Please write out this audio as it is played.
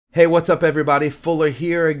Hey, what's up everybody? Fuller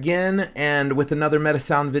here again and with another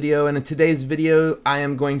Metasound video, and in today's video I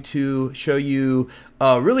am going to show you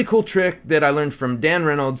a really cool trick that I learned from Dan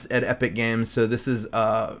Reynolds at Epic Games. So this is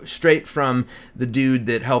straight from the dude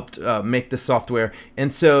that helped make this software,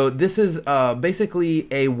 and so this is basically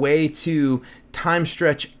a way to time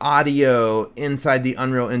stretch audio inside the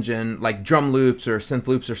Unreal Engine, like drum loops or synth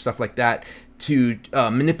loops or stuff like that, to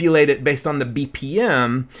manipulate it based on the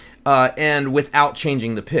BPM and without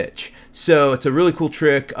changing the pitch. So it's a really cool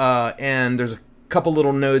trick, and there's a couple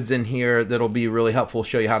little nodes in here that'll be really helpful,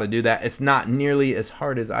 show you how to do that. It's not nearly as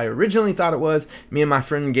hard as I originally thought it was. Me and my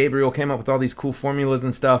friend Gabriel came up with all these cool formulas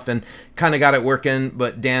and stuff and kind of got it working,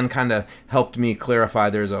 but Dan kind of helped me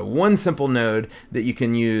clarify there's one simple node that you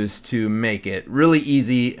can use to make it really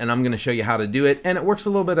easy, and I'm going to show you how to do it, and it works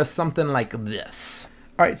a little bit of something like this.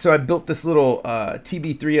 Alright, so I built this little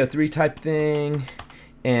TB303 type thing,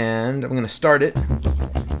 and I'm going to start it.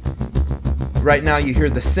 Right now you hear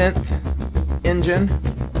the synth engine,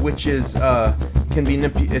 which is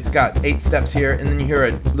it's got 8 steps here, and then you hear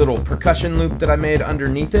a little percussion loop that I made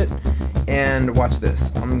underneath it. And watch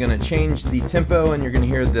this. I'm going to change the tempo, and you're going to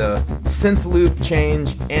hear the synth loop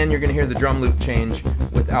change, and you're going to hear the drum loop change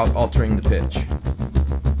without altering the pitch.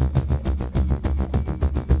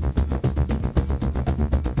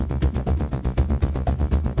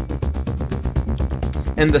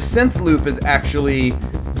 And the synth loop is actually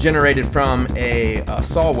generated from a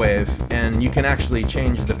saw wave, and you can actually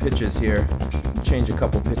change the pitches here. Change a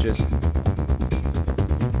couple pitches.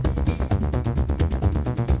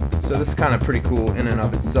 So this is kind of pretty cool in and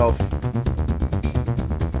of itself.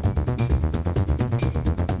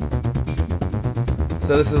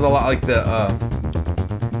 So this is a lot like the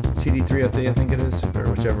TD303, I think it is,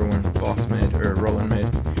 or whichever one Boss made or Roland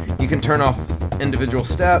made. You can turn off individual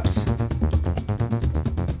steps,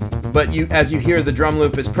 but as you hear, the drum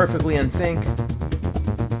loop is perfectly in sync.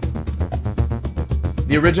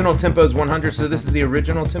 The original tempo is 100, so this is the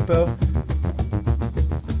original tempo.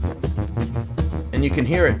 And you can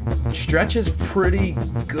hear it stretches pretty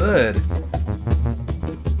good.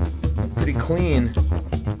 Pretty clean,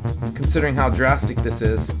 considering how drastic this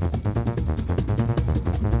is.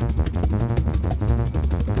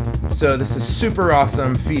 So this is super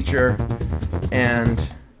awesome feature and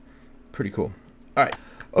pretty cool. Alright.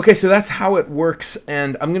 Okay, so that's how it works,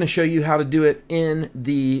 and I'm going to show you how to do it in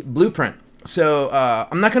the blueprint. So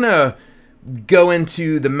I'm not going to go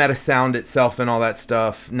into the Metasound itself and all that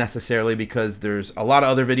stuff necessarily, because there's a lot of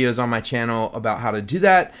other videos on my channel about how to do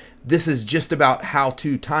that. This is just about how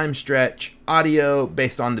to time stretch audio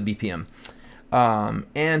based on the BPM.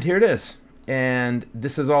 And here it is. And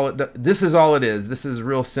this is all it is. This is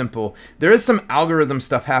real simple. There is some algorithm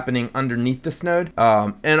stuff happening underneath this node,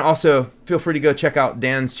 and also feel free to go check out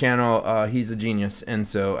Dan's channel. He's a genius, and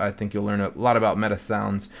so I think you'll learn a lot about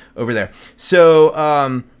Metasounds over there.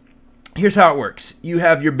 So here's how it works. You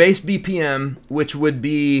have your base BPM, which would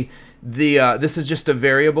be the this is just a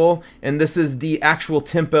variable, and this is the actual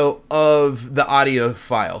tempo of the audio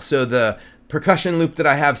file. So the percussion loop that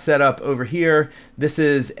I have set up over here, this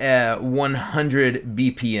is at 100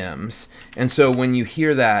 BPMs. And so when you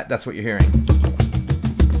hear that, that's what you're hearing.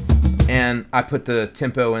 And I put the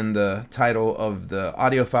tempo in the title of the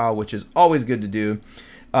audio file, which is always good to do.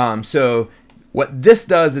 So what this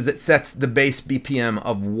does is it sets the base BPM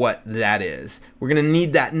of what that is. We're going to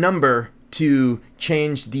need that number to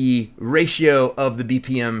change the ratio of the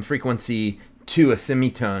BPM frequency to a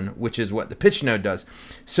semitone, which is what the pitch node does.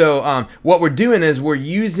 So what we're doing is we're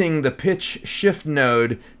using the pitch shift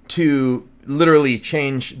node to literally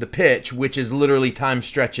change the pitch, which is literally time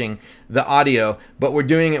stretching the audio, but we're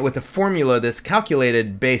doing it with a formula that's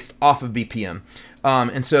calculated based off of BPM.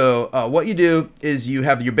 And so what you do is you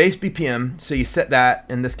have your base BPM, so you set that,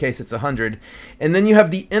 in this case it's 100, and then you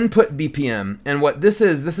have the input BPM, and what this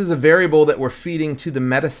is a variable that we're feeding to the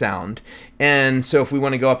Metasound, and so if we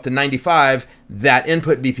want to go up to 95, that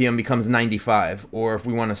input BPM becomes 95, or if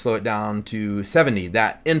we want to slow it down to 70,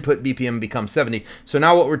 that input BPM becomes 70. So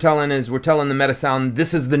now what we're telling the Metasound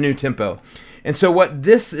this is the new tempo. And so what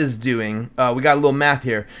this is doing, we got a little math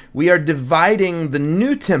here, we are dividing the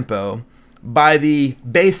new tempo by the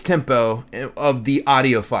base tempo of the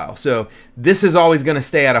audio file. So this is always going to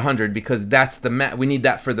stay at 100 because that's the math. We need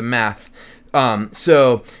that for the math.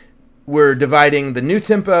 So we're dividing the new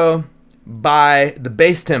tempo by the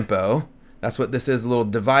base tempo. That's what this is, a little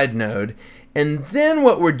divide node. And then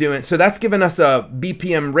what we're doing, so that's giving us a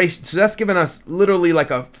BPM ratio. So that's giving us literally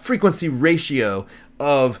like a frequency ratio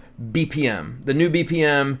of BPM, the new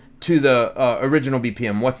BPM to the original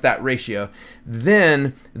BPM. What's that ratio?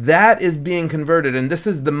 Then that is being converted, and this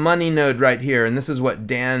is the money node right here, and this is what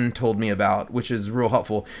Dan told me about, which is real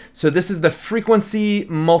helpful. So this is the frequency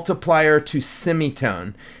multiplier to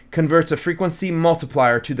semitone. Converts a frequency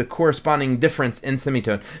multiplier to the corresponding difference in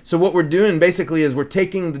semitone. So what we're doing basically is we're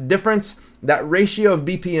taking the difference, that ratio of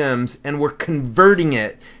BPMs, and we're converting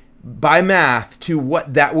it by math to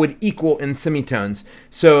what that would equal in semitones.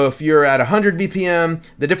 So if you're at 100 BPM,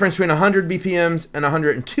 the difference between 100 BPMs and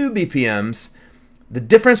 102 BPMs, the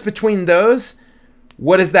difference between those,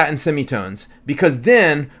 what is that in semitones? Because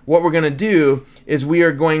then what we're going to do is we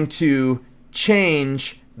are going to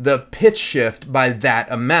change the pitch shift by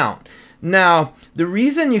that amount. Now, the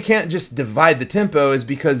reason you can't just divide the tempo is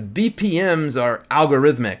because BPMs are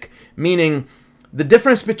algorithmic, meaning the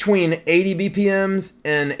difference between 80 BPMs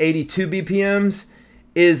and 82 BPMs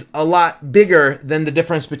is a lot bigger than the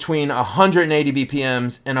difference between 180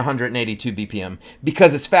 BPMs and 182 BPM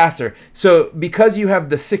because it's faster. So because you have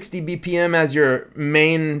the 60 BPM as your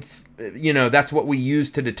main, that's what we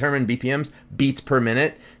use to determine BPMs, beats per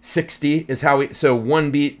minute. 60 is how so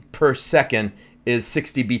 1 beat per second is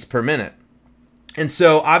 60 beats per minute. And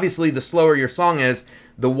so obviously the slower your song is,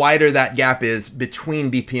 the wider that gap is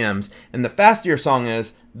between BPMs. And the faster your song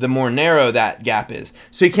is, the more narrow that gap is.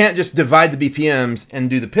 So you can't just divide the BPMs and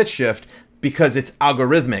do the pitch shift because it's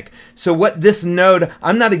algorithmic. So what this node,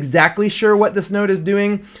 I'm not exactly sure what this node is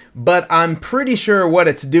doing, but I'm pretty sure what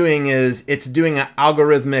it's doing is it's doing an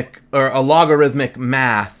algorithmic or a logarithmic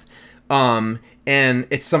math. And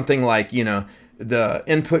it's something like, the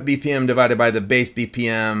input BPM divided by the base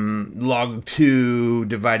BPM log 2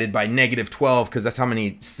 divided by -12, because that's how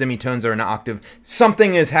many semitones are in an octave.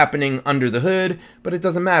 Something is happening under the hood, but it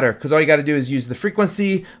doesn't matter because all you got to do is use the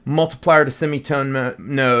frequency multiplier to semitone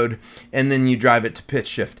node, and then you drive it to pitch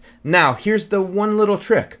shift. Now, here's the one little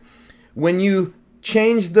trick. When you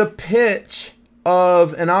change the pitch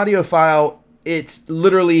of an audio file, it's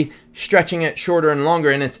literally stretching it shorter and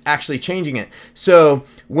longer, and it's actually changing it. So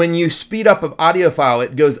when you speed up an audio file,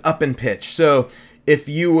 it goes up in pitch. So if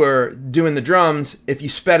you were doing the drums, if you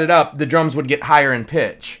sped it up, the drums would get higher in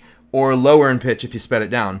pitch, or lower in pitch if you sped it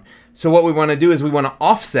down. So what we want to do is we want to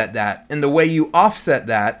offset that. And the way you offset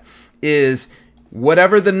that is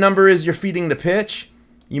whatever the number is you're feeding the pitch,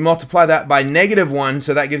 you multiply that by -1,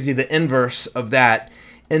 so that gives you the inverse of that.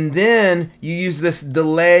 And then you use this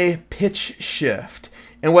delay pitch shift.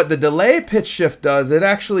 And what the delay pitch shift does, it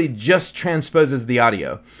actually just transposes the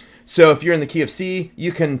audio. So if you're in the key of C,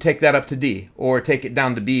 you can take that up to D or take it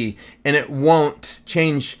down to B, and it won't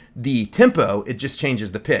change the tempo, it just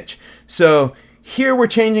changes the pitch. So here we're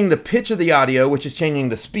changing the pitch of the audio, which is changing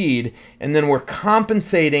the speed, and then we're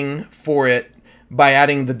compensating for it by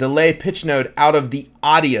adding the delay pitch node out of the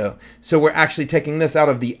audio. So we're actually taking this out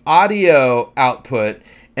of the audio output,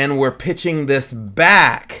 and we're pitching this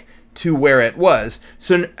back to where it was.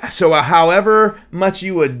 So however much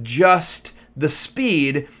you adjust the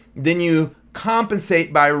speed, then you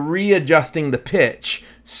compensate by readjusting the pitch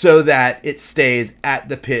so that it stays at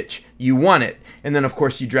the pitch you want it. And then of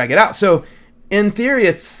course you drag it out. So in theory,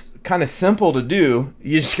 it's kind of simple to do.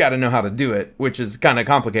 You just got to know how to do it, which is kind of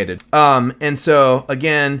complicated. And so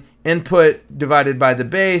again, input divided by the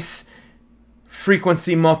base,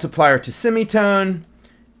 frequency multiplier to semitone,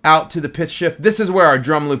 out to the pitch shift. This is where our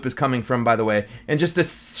drum loop is coming from, by the way. And just to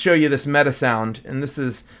show you this Metasound, and this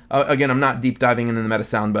is, again, I'm not deep diving into the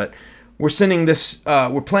Metasound, but we're sending this,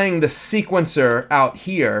 we're playing the sequencer out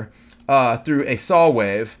here through a saw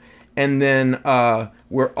wave, and then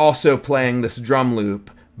we're also playing this drum loop,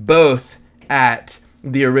 both at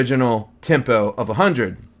the original tempo of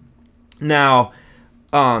 100. Now,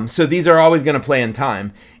 so these are always going to play in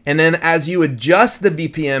time. And then as you adjust the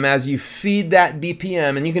BPM, as you feed that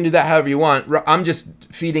BPM, and you can do that however you want. I'm just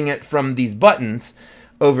feeding it from these buttons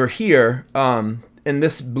over here in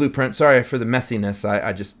this blueprint. Sorry for the messiness.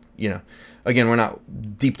 I just, again, we're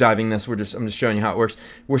not deep diving this. I'm just showing you how it works.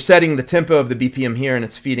 We're setting the tempo of the BPM here, and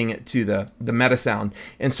it's feeding it to the Metasound.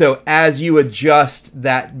 And so as you adjust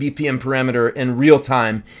that BPM parameter in real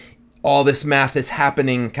time, all this math is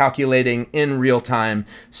happening, calculating in real time,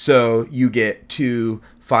 so you get two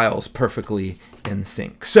files perfectly in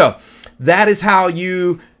sync. So that is how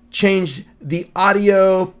you change the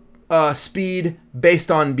audio speed based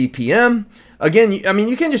on BPM. Again, I mean,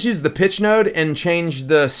 you can just use the pitch node and change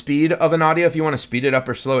the speed of an audio if you want to speed it up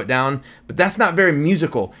or slow it down, but that's not very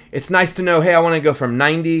musical. It's nice to know, hey, I want to go from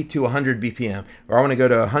 90 to 100 BPM, or I want to go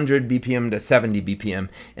to 100 BPM to 70 BPM,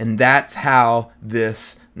 and that's how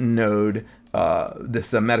this node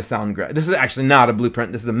Metasound graph. This is actually not a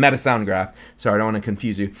blueprint. This is a Metasound graph. Sorry, I don't want to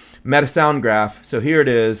confuse you. Metasound graph. So here it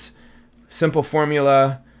is. Simple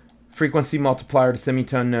formula, frequency multiplier to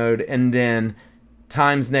semitone node, and then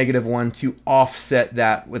times -1 to offset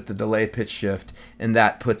that with the delay pitch shift. And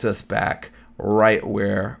that puts us back right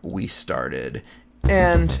where we started.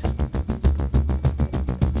 And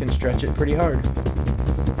you can stretch it pretty hard.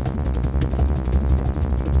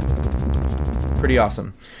 Pretty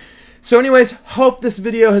awesome. So anyways, hope this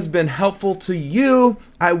video has been helpful to you.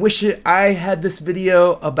 I wish I had this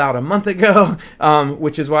video about a month ago,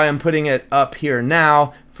 which is why I'm putting it up here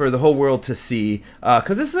now for the whole world to see,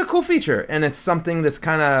 because this is a cool feature and it's something that's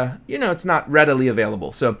kind of, you know, it's not readily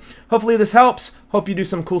available. So hopefully this helps. Hope you do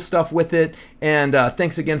some cool stuff with it. And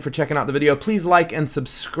thanks again for checking out the video. Please like and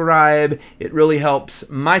subscribe. It really helps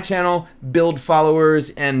my channel build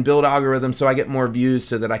followers and build algorithms so I get more views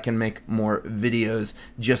so that I can make more videos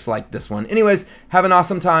just like this one. Anyways, have an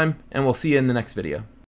awesome time and we'll see you in the next video.